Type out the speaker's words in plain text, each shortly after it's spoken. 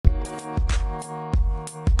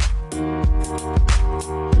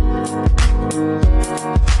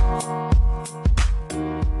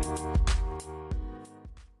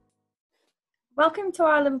Welcome to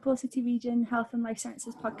our Liverpool City Region Health and Life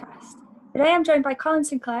Sciences podcast. Today I'm joined by Colin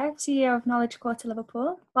Sinclair, CEO of Knowledge Quarter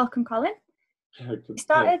Liverpool. Welcome, Colin. He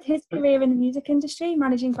started his career in the music industry,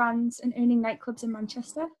 managing bands and owning nightclubs in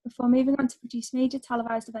Manchester, before moving on to produce major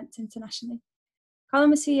televised events internationally. Colin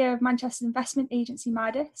was CEO of Manchester's investment agency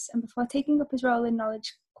Midas, and before taking up his role in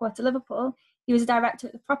Knowledge Quarter Liverpool, he was a director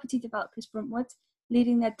at the property developers Bruntwood,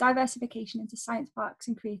 leading their diversification into science parks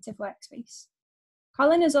and creative workspace.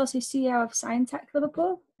 Colin is also CEO of Sciontec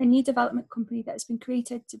Liverpool, a new development company that has been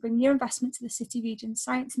created to bring new investment to the city region's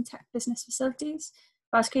science and tech business facilities,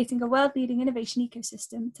 whilst creating a world-leading innovation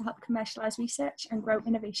ecosystem to help commercialise research and grow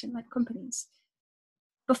innovation-led companies.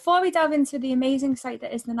 Before we delve into the amazing site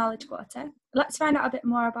that is the Knowledge Quarter, let's find out a bit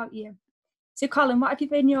more about you. So Colin, what have you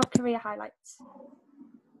been your career highlights?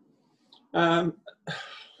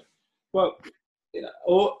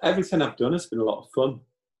 Everything I've done has been a lot of fun,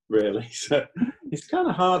 really. So it's kind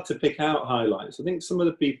of hard to pick out highlights. I think some of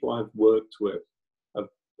the people I've worked with have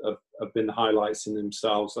been highlights in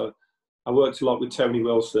themselves. I worked a lot with Tony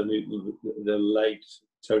Wilson, the late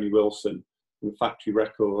Tony Wilson from Factory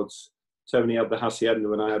Records. Tony had the Hacienda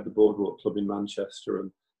when I had the Boardwalk Club in Manchester,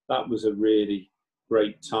 and that was a really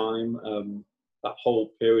great time. That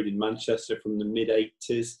whole period in Manchester from the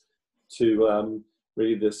mid-80s to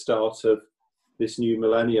really the start of this new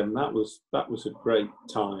millennium, that was a great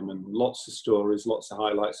time, and lots of stories, lots of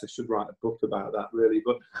highlights. I should write a book about that, really.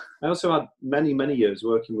 But I also had many years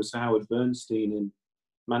working with Sir Howard Bernstein in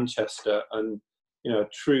Manchester, and a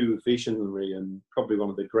true visionary and probably one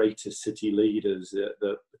of the greatest city leaders that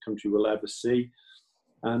the country will ever see.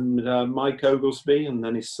 And Mike Oglesby and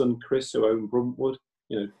then his son Chris, who own Bruntwood,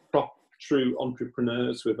 true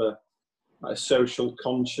entrepreneurs with a social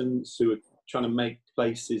conscience who are trying to make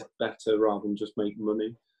places better rather than just make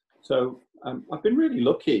money. So I've been really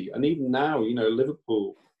lucky. And even now,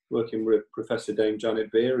 Liverpool, working with Professor Dame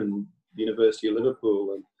Janet Beer and the University of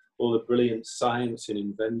Liverpool, and all the brilliant science and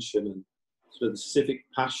invention and sort of the civic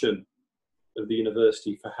passion of the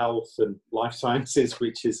University for Health and Life Sciences,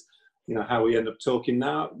 which is, how we end up talking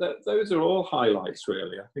now. Those are all highlights,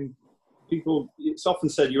 really. I think it's often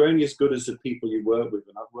said you're only as good as the people you work with,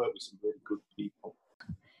 and I've worked with some really good people.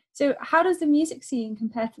 So how does the music scene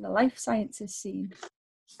compare to the life sciences scene?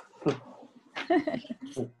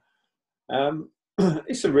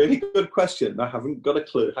 It's a really good question. I haven't got a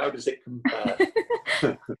clue. How does it compare?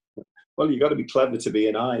 Well, you've got to be clever to be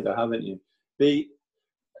in either, haven't you?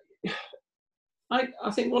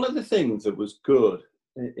 I think one of the things that was good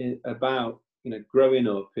about growing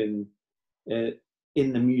up in the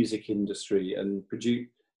music industry and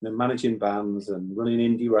managing bands and running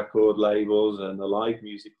indie record labels and a live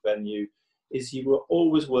music venue is you were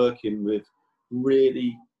always working with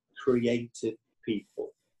really creative people.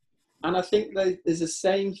 And I think there's the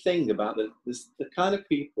same thing about the kind of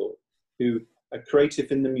people who are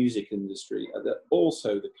creative in the music industry are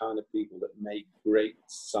also the kind of people that make great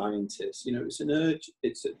scientists. It's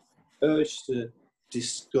an urge to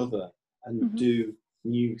discover and do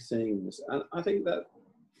new things. And I think that,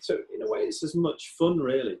 so in a way, it's as much fun,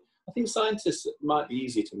 really. I think scientists might be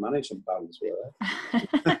easier to manage than bands were.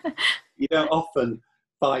 You don't often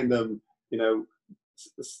find them,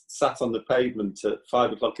 sat on the pavement at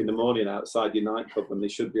 5 o'clock in the morning outside your nightclub when they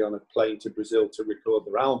should be on a plane to Brazil to record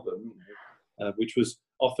their album, which was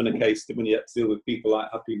often a case when you had to deal with people like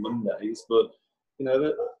Happy Mondays. But,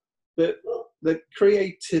 the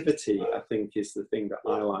creativity, I think, is the thing that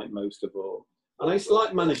I like most of all. And I used to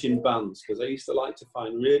like managing bands because I used to like to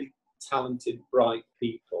find really talented, bright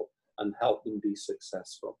people and help them be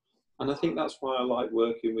successful. And I think that's why I like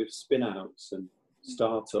working with spin-outs and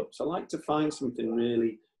startups. I like to find something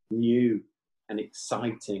really new and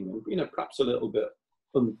exciting and, perhaps a little bit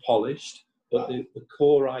unpolished, but the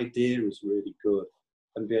core idea is really good,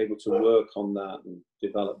 and be able to work on that and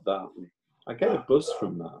develop that. And I get a buzz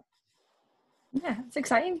from that. Yeah, it's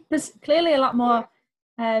exciting. There's clearly a lot more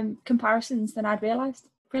comparisons than I'd realised.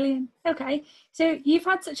 Brilliant. Okay, so you've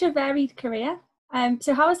had such a varied career.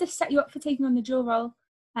 So how has this set you up for taking on the dual role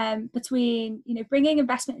between bringing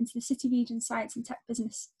investment into the city region science and tech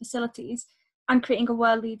business facilities and creating a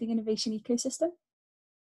world-leading innovation ecosystem?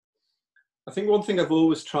 I think one thing I've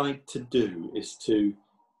always tried to do is to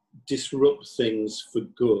disrupt things for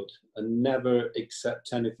good and never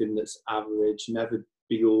accept anything that's average, never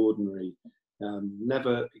be ordinary.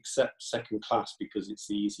 Never accept second class because it's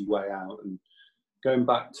the easy way out. And going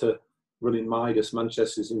back to running Midas,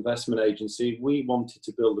 Manchester's investment agency, we wanted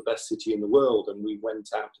to build the best city in the world, and we went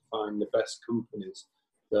out to find the best companies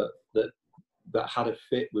that had a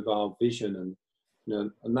fit with our vision,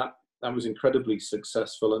 and that was incredibly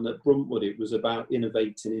successful. And at Bruntwood, it was about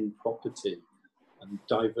innovating in property and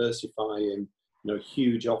diversifying,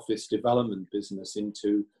 huge office development business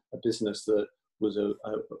into a business that was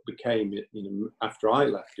became, after I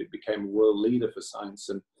left, it became a world leader for science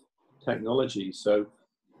and technology. So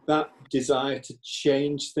that desire to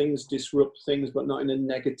change things, disrupt things, but not in a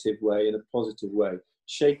negative way, in a positive way,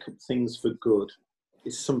 shake up things for good,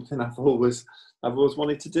 is something I've always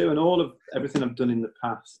wanted to do. And everything I've done in the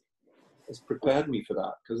past has prepared me for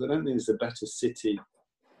that, because I don't think there's a better city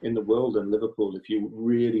in the world than Liverpool if you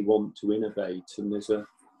really want to innovate. And there's a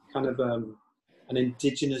kind of an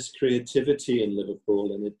indigenous creativity in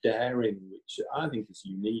Liverpool, and a daring which I think is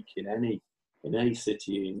unique in any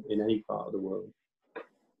city in any part of the world.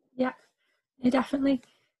 Yeah, definitely.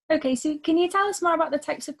 Okay, so can you tell us more about the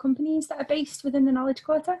types of companies that are based within the Knowledge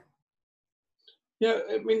Quarter? Yeah,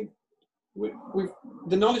 I mean,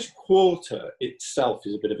 the Knowledge Quarter itself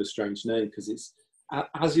is a bit of a strange name, because it's,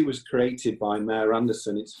 as it was created by Mayor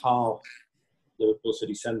Anderson, it's half Liverpool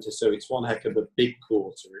city centre, so it's one heck of a big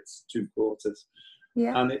quarter. It's 2 quarters,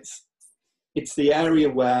 and it's the area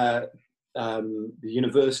where the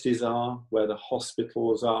universities are, where the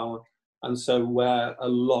hospitals are, and so where a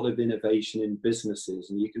lot of innovation in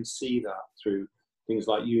businesses, and you can see that through things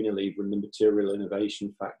like Unilever and the Material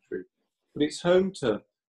Innovation Factory. But it's home to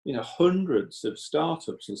hundreds of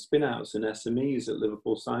startups and spin-outs and SMEs at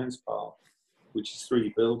Liverpool Science Park, which is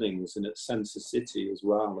 3 buildings, and at Sensor City as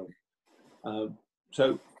well. And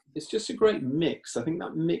so it's just a great mix. I think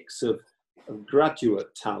that mix of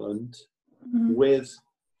graduate talent with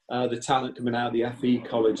the talent coming out of the FE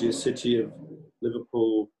colleges. City of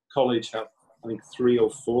Liverpool College have, I think, 3 or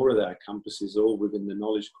 4 of their campuses all within the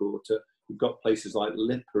Knowledge Quarter. We've got places like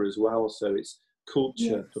LIPA as well, so it's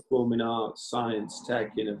culture, performing arts, science,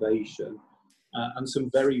 tech, innovation, and some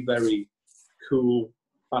very, very cool,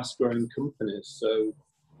 fast-growing companies. So,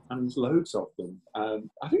 and there's loads of them.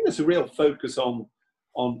 I think there's a real focus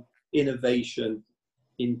on innovation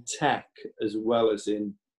in tech as well as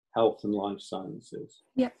in health and life sciences.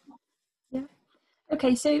 Yeah.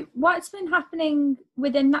 Okay, so what's been happening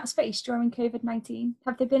within that space during COVID-19?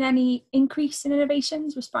 Have there been any increase in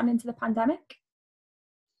innovations responding to the pandemic?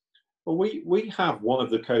 Well, we have one of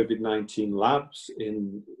the COVID-19 labs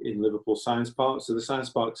in Liverpool Science Park. So the Science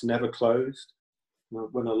Park's never closed.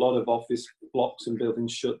 When a lot of office blocks and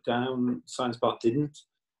buildings shut down, Science Park didn't.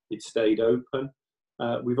 It stayed open.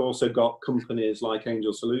 We've also got companies like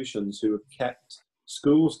Angel Solutions who have kept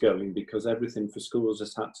schools going, because everything for schools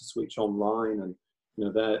has had to switch online, and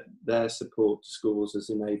their support to schools has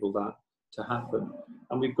enabled that to happen.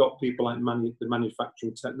 And we've got people like the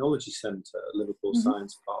Manufacturing Technology Centre at Liverpool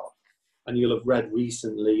Science Park. And you'll have read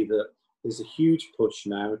recently that there's a huge push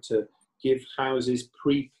now to give houses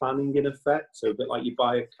pre-planning in effect. So a bit like you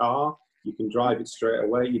buy a car, you can drive it straight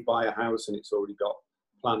away. You buy a house and it's already got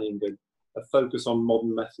planning, and a focus on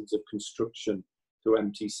modern methods of construction through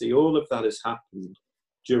MTC. All of that has happened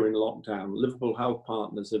during lockdown. Liverpool Health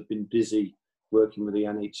Partners have been busy working with the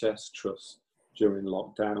NHS Trust during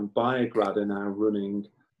lockdown. Biograd are now running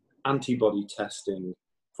antibody testing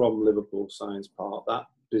from Liverpool Science Park. That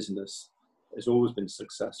business has always been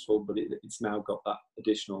successful, but it's now got that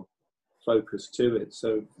additional focus to it.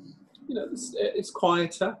 So, it's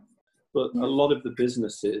quieter, but a lot of the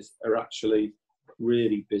businesses are actually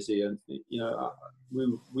really busy. And,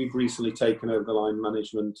 we've recently taken over the line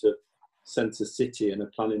management of Sensor City and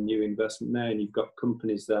are planning new investment there. And you've got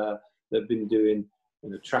companies there that have been doing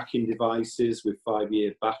tracking devices with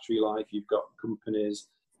 5-year battery life. You've got companies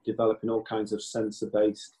developing all kinds of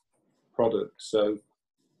sensor-based products. So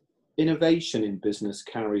innovation in business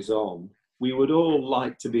carries on. We would all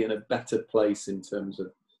like to be in a better place in terms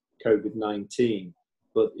of COVID-19,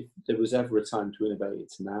 but if there was ever a time to innovate,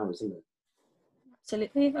 it's now, isn't it?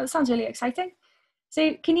 Absolutely. That sounds really exciting.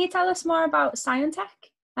 So can you tell us more about Sciontec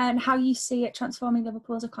and how you see it transforming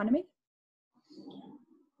Liverpool's economy?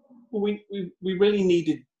 Well, we really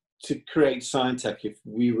needed to create Sciontec if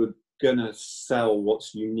we were going to sell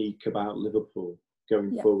what's unique about Liverpool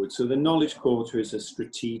going forward. So the Knowledge Quarter is a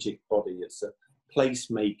strategic body. It's a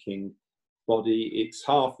place-making body. It's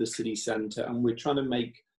half the city centre, and we're trying to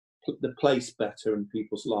make the place better and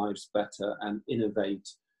people's lives better and innovate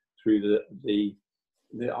through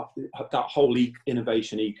that whole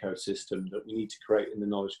innovation ecosystem that we need to create in the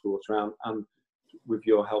Knowledge Quarter, and with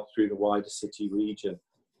your help through the wider city region.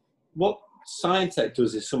 What Sciontec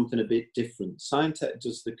does is something a bit different. Sciontec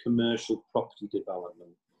does the commercial property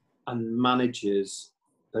development and manages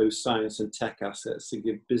those science and tech assets to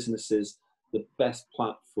give businesses the best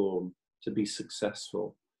platform to be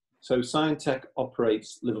successful. So Sciontec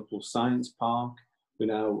operates Liverpool Science Park. We're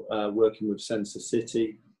now working with Sensor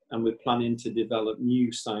City and we're planning to develop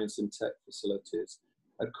new science and tech facilities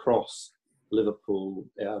across Liverpool,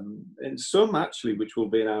 and some actually which will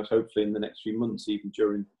be out hopefully in the next few months, even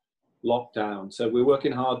during lockdown. So we're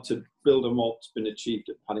working hard to build on what's been achieved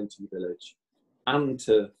at Paddington Village, and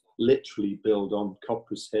to literally build on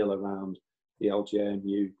Copperas Hill around the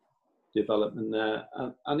LGMU development there.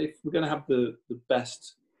 And if we're going to have the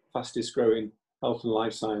best, fastest growing health and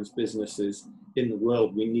life science businesses in the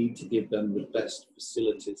world, we need to give them the best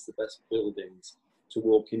facilities, the best buildings to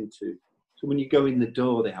walk into. So when you go in the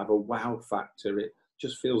door, they have a wow factor. It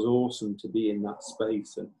just feels awesome to be in that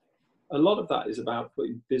space. And a lot of that is about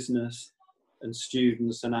putting business and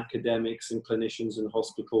students and academics and clinicians and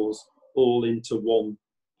hospitals all into one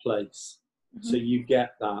place. Mm-hmm. So you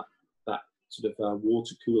get that sort of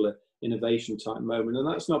water cooler innovation type moment. And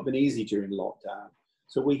that's not been easy during lockdown.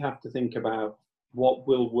 So we have to think about what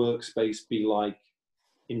will workspace be like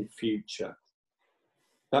in future.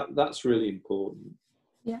 That's really important.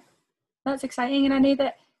 Yeah, that's exciting. And I know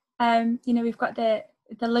that, we've got the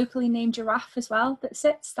locally named giraffe as well that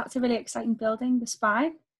sits. That's a really exciting building, the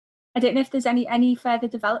Spine. I don't know if there's any further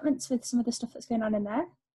developments with some of the stuff that's going on in there.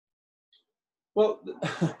 Well,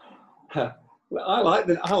 I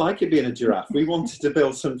like it being a giraffe. We wanted to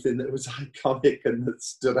build something that was iconic and that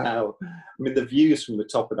stood out. I mean, the views from the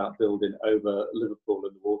top of that building over Liverpool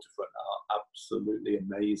and the waterfront are absolutely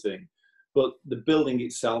amazing. But the building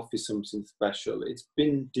itself is something special. It's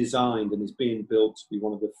been designed and is being built to be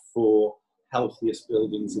one of the 4 healthiest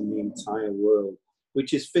buildings in the entire world,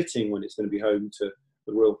 which is fitting when it's going to be home to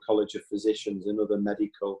the Royal College of Physicians and other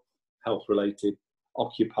medical health-related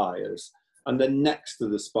occupiers. And then next to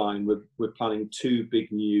the Spine, we're planning 2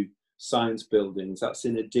 big new science buildings. That's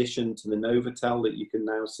in addition to the Novotel that you can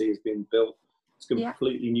now see is being built. It's a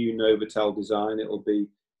completely new Novotel design. It'll be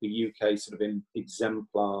the UK sort of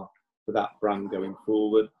exemplar for that brand going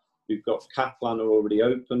forward. We've got Kaplan already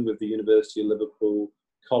open with the University of Liverpool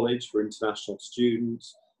College for international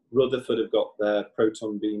students. Rutherford have got their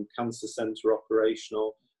proton beam cancer centre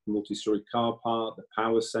operational, multi-storey car park, the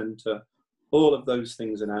power centre. All of those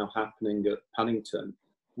things are now happening at Paddington,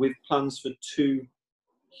 with plans for 2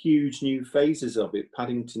 huge new phases of it.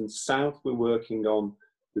 Paddington South we're working on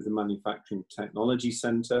with the Manufacturing Technology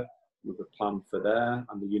Centre, with a plan for there,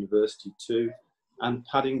 and the university too. And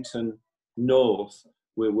Paddington North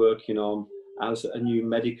we're working on as a new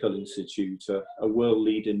medical institute, a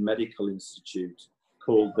world-leading medical institute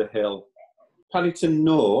called The Hill. Paddington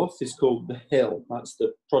North is called The Hill. That's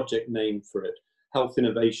the project name for it. Health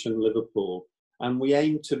Innovation Liverpool, and we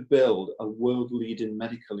aim to build a world-leading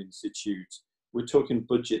medical institute. We're talking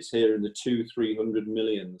budgets here in the 200-300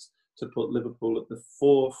 millions to put Liverpool at the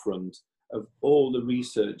forefront of all the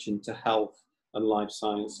research into health and life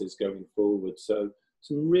sciences going forward. So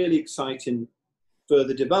some really exciting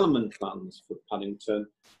further development plans for Paddington,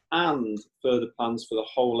 and further plans for the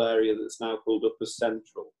whole area that's now called Upper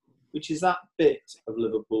Central, which is that bit of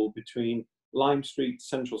Liverpool between Lime Street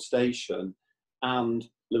Central Station and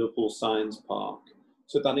Liverpool Science Park.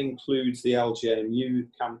 So that includes the LGMU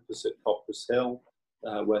campus at Copperas Hill,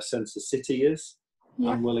 where Centre City is,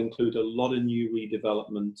 and will include a lot of new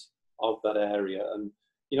redevelopment of that area. And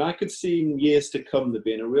I could see in years to come there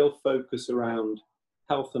being a real focus around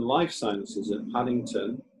health and life sciences at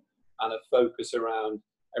Paddington, and a focus around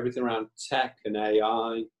everything around tech and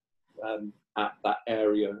AI at that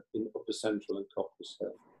area in Upper Central and Copperas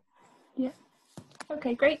Hill. Yeah.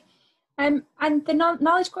 Okay, great. And the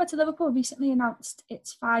Knowledge Quarter Liverpool recently announced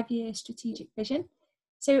its 5-year strategic vision.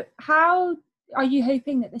 So how are you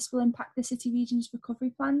hoping that this will impact the city region's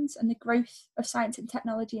recovery plans and the growth of science and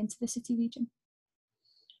technology into the city region?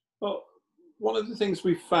 Well, one of the things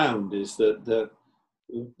we've found is that the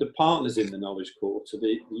partners in the Knowledge Quarter,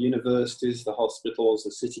 the universities, the hospitals,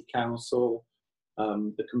 the city council,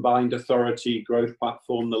 the combined authority, growth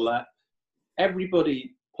platform, the LEP,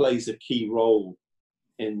 everybody plays a key role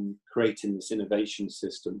in creating this innovation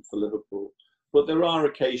system for Liverpool. But there are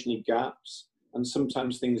occasionally gaps, and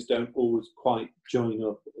sometimes things don't always quite join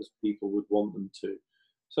up as people would want them to.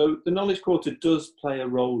 So the Knowledge Quarter does play a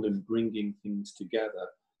role in bringing things together.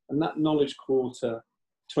 And that Knowledge Quarter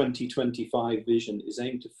 2025 vision is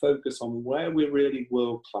aimed to focus on where we're really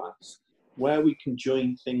world class, where we can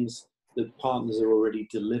join things that partners are already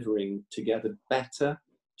delivering together better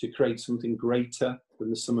to create something greater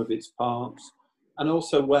than the sum of its parts, and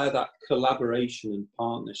also where that collaboration and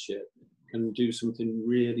partnership can do something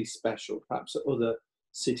really special, perhaps that other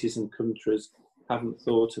cities and countries haven't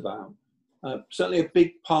thought about. Certainly a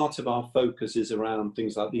big part of our focus is around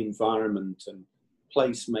things like the environment and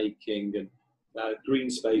placemaking and green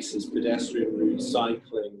spaces, pedestrian routes,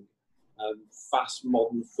 cycling, fast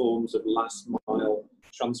modern forms of last mile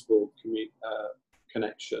transport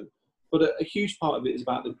connection. But a huge part of it is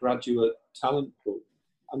about the graduate talent pool.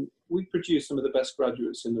 And we produce some of the best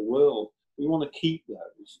graduates in the world. We want to keep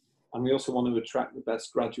those. And we also want to attract the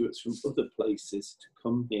best graduates from other places to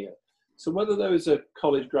come here. So whether those are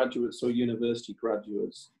college graduates or university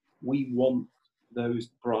graduates, we want those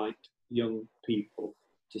bright young people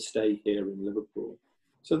to stay here in Liverpool.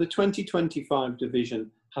 So the 2025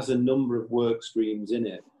 division has a number of work streams in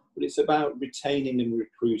it, but it's about retaining and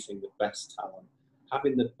recruiting the best talent,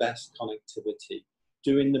 having the best connectivity,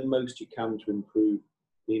 doing the most you can to improve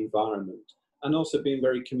the environment, and also being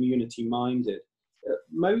very community minded.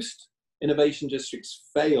 Most innovation districts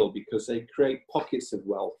fail because they create pockets of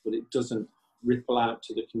wealth, but it doesn't ripple out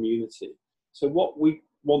to the community. So what we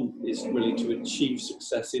want is really to achieve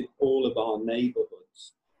success in all of our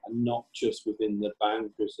neighbourhoods and not just within the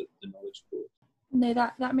boundaries of the Knowledge Quarter. No,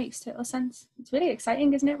 that makes total sense. It's really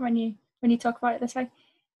exciting, isn't it, when you talk about it this way?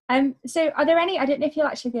 So are there any, I don't know if you'll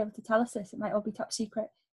actually be able to tell us this, it might all be top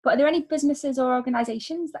secret, but are there any businesses or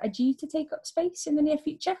organisations that are due to take up space in the near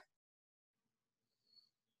future?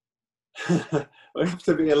 We have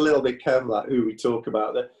to be a little bit careful about who we talk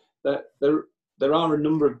about. There are a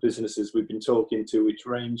number of businesses we've been talking to which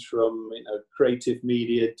range from creative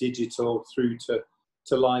media, digital, through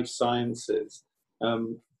to life sciences.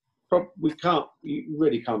 You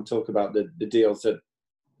really can't talk about the deals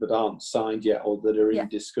that aren't signed yet or that are in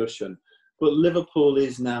discussion. But Liverpool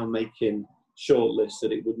is now making shortlists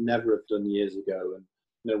that it would never have done years ago.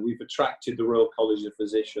 And we've attracted the Royal College of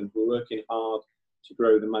Physicians. We're working hard to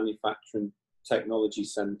grow the Manufacturing Technology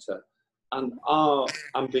Centre. And our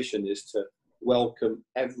ambition is to welcome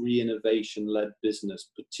every innovation-led business,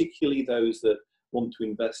 particularly those that want to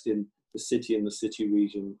invest in the city and the city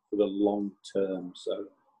region for the long term. So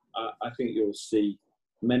I think you'll see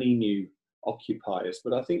many new occupiers,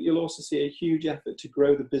 but I think you'll also see a huge effort to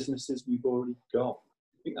grow the businesses we've already got.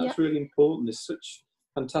 I think that's really important. There's such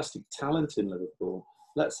fantastic talent in Liverpool.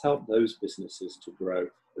 Let's help those businesses to grow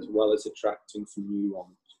as well as attracting some new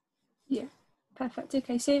ones. Yeah, perfect.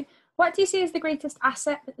 Okay, so what do you see as the greatest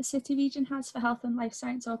asset that the city region has for health and life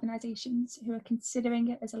science organisations who are considering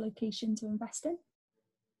it as a location to invest in?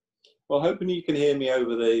 Well, hoping you can hear me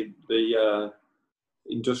over the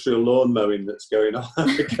industrial lawn mowing that's going on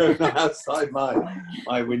outside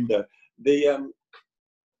my window. The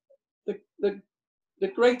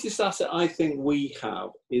greatest asset I think we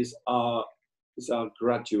have is our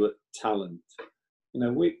graduate talent.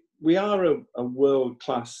 We are a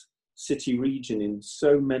world-class city region in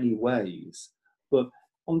so many ways, but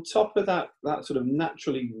on top of that sort of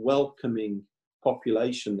naturally welcoming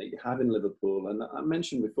population that you have in Liverpool, and I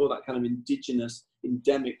mentioned before that kind of indigenous,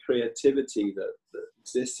 endemic creativity that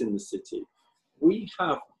exists in the city, we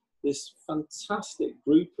have this fantastic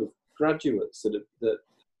group of graduates that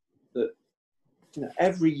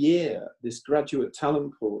every year, this graduate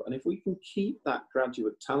talent pool, and if we can keep that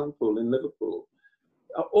graduate talent pool in Liverpool,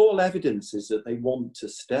 all evidence is that they want to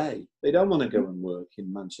stay. They don't want to go and work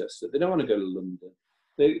in Manchester. They don't want to go to London.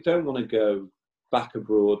 They don't want to go back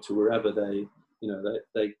abroad to wherever they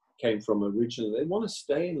came from originally. They want to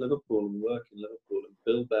stay in Liverpool and work in Liverpool and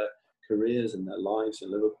build their careers and their lives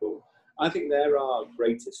in Liverpool. I think they're our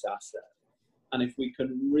greatest asset. And if we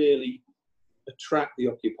can really attract the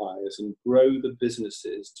occupiers and grow the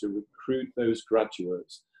businesses to recruit those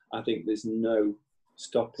graduates, I think there's no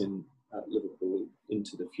stopping Liverpool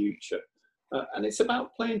into the future. And it's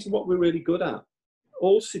about playing to what we're really good at.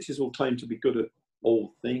 All cities will claim to be good at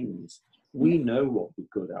all things. We know what we're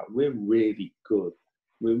good at. We're really good.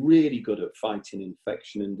 We're really good at fighting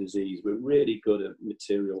infection and disease. We're really good at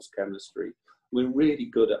materials chemistry. We're really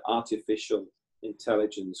good at artificial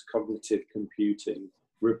intelligence, cognitive computing,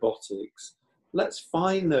 robotics. Let's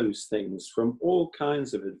find those things from all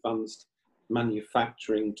kinds of advanced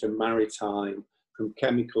manufacturing to maritime, from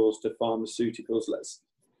chemicals to pharmaceuticals. Let's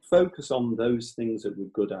focus on those things that we're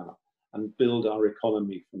good at and build our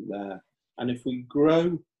economy from there. And if we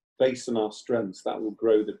grow based on our strengths, that will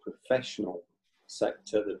grow the professional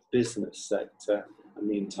sector, the business sector, and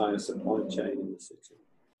the entire supply chain in the city.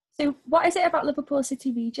 So what is it about Liverpool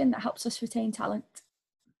City region that helps us retain talent?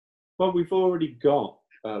 Well, we've already got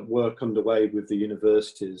work underway with the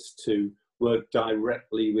universities to work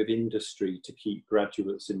directly with industry to keep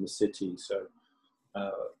graduates in the city. So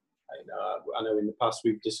I know in the past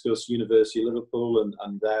we've discussed University of Liverpool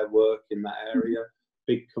and their work in that area.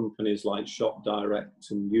 Big companies like Shop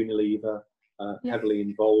Direct and Unilever heavily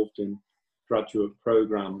involved in graduate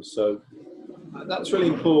programs. So that's really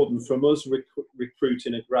important from us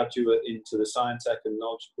recruiting a graduate into the Sciontec and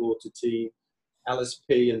Knowledge Quarter team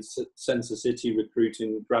LSP and Sensor City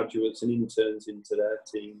recruiting graduates and interns into their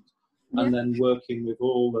teams, and then working with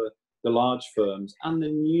all the large firms and the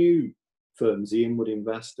new firms, the inward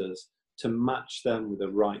investors, to match them with the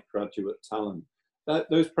right graduate talent.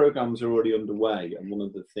 Those programs are already underway, and one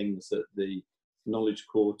of the things that the Knowledge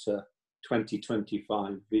Quarter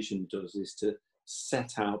 2025 vision does is to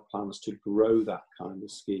set out plans to grow that kind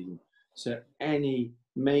of scheme. So any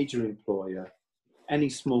major employer, any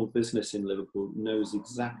small business in Liverpool knows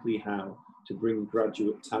exactly how to bring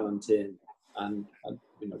graduate talent in, and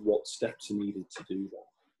what steps are needed to do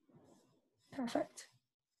that. Perfect.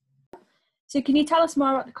 So can you tell us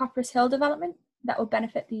more about the Copperas Hill development that will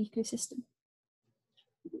benefit the ecosystem?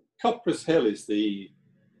 Copperas Hill is the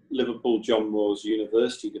Liverpool John Moores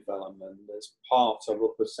University development as part of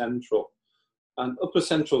Upper Central. And Upper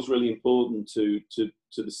Central is really important to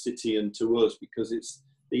the city and to us because it's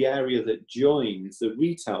the area that joins the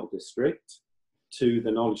retail district to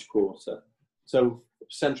the Knowledge Quarter. So Upper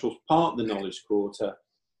Central's part of the Knowledge Quarter,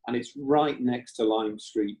 and it's right next to Lime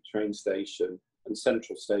Street train station and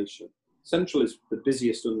Central Station. Central is the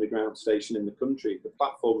busiest underground station in the country. The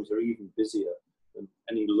platforms are even busier than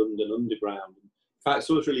any London underground. In fact, it's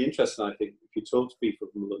always really interesting, I think, if you talk to people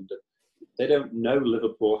from London, they don't know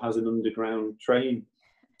Liverpool has an underground train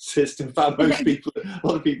system. In fact, a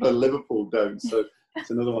lot of people in Liverpool don't. So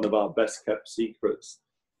it's another one of our best kept secrets.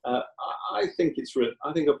 I think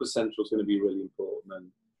Upper Central is going to be really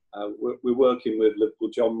important. And we're working with Liverpool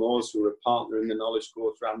John Moores, who are a partner in the Knowledge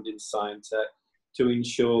Quarter and in Sciontec, to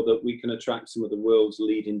ensure that we can attract some of the world's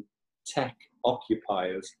leading tech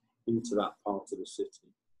occupiers into that part of the city.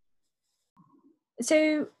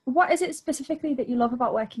 So what is it specifically that you love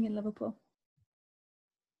about working in Liverpool?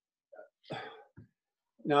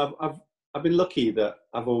 Now, I've been lucky that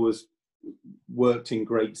I've always worked in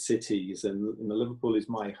great cities, and Liverpool is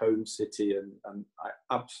my home city, and I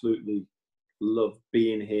absolutely love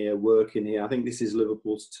being here, working here. I think this is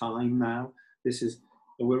Liverpool's time now.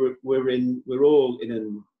 We're all in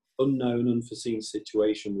an unknown, unforeseen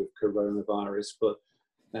situation with coronavirus, but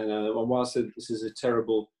whilst this is a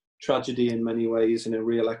terrible tragedy in many ways and a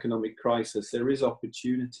real economic crisis, there is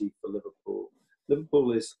opportunity for Liverpool.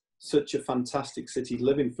 Liverpool is such a fantastic city to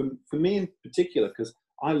live in, for me in particular, because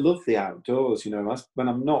I love the outdoors. When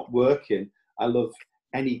I'm not working, I love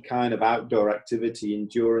any kind of outdoor activity,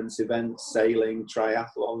 endurance events, sailing,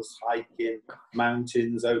 triathlons, hiking,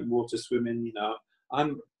 mountains, open water swimming.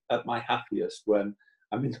 I'm at my happiest when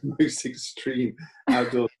I'm in the most extreme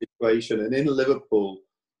outdoor situation. And in Liverpool,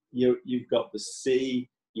 you've got the sea,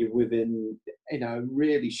 you're within, a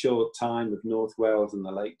really short time of North Wales and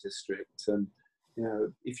the Lake District. And,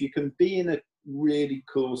 if you can be in a really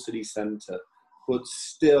cool city centre, but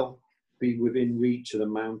still be within reach of the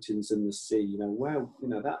mountains and the sea,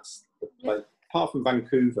 that's the place. Apart from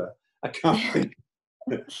Vancouver, I can't think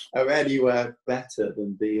of anywhere better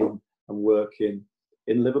than being and working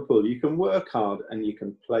in Liverpool. You can work hard and you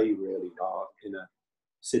can play really hard in a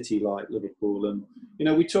city like Liverpool. And,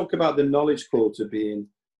 we talk about the Knowledge Quarter being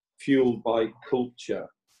fueled by culture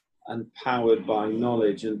and powered by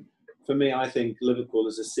knowledge. And for me, I think Liverpool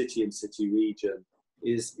as a city and city region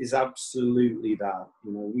is absolutely that.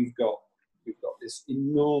 We've got this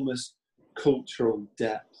enormous cultural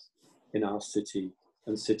depth in our city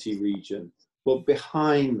and city region. But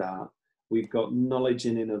behind that, we've got knowledge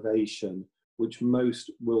and innovation, which most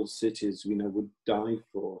world cities, would die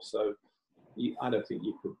for. So I don't think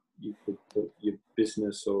you could put your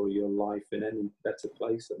business or your life in any better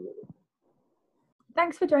place than Liverpool.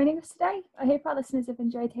 Thanks for joining us today. I hope our listeners have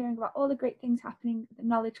enjoyed hearing about all the great things happening at the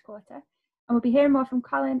Knowledge Quarter, and we'll be hearing more from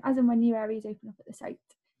Colin as and when new areas open up at the site.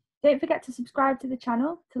 Don't forget to subscribe to the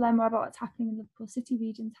channel to learn more about what's happening in Liverpool City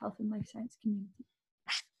Region's health and life science community.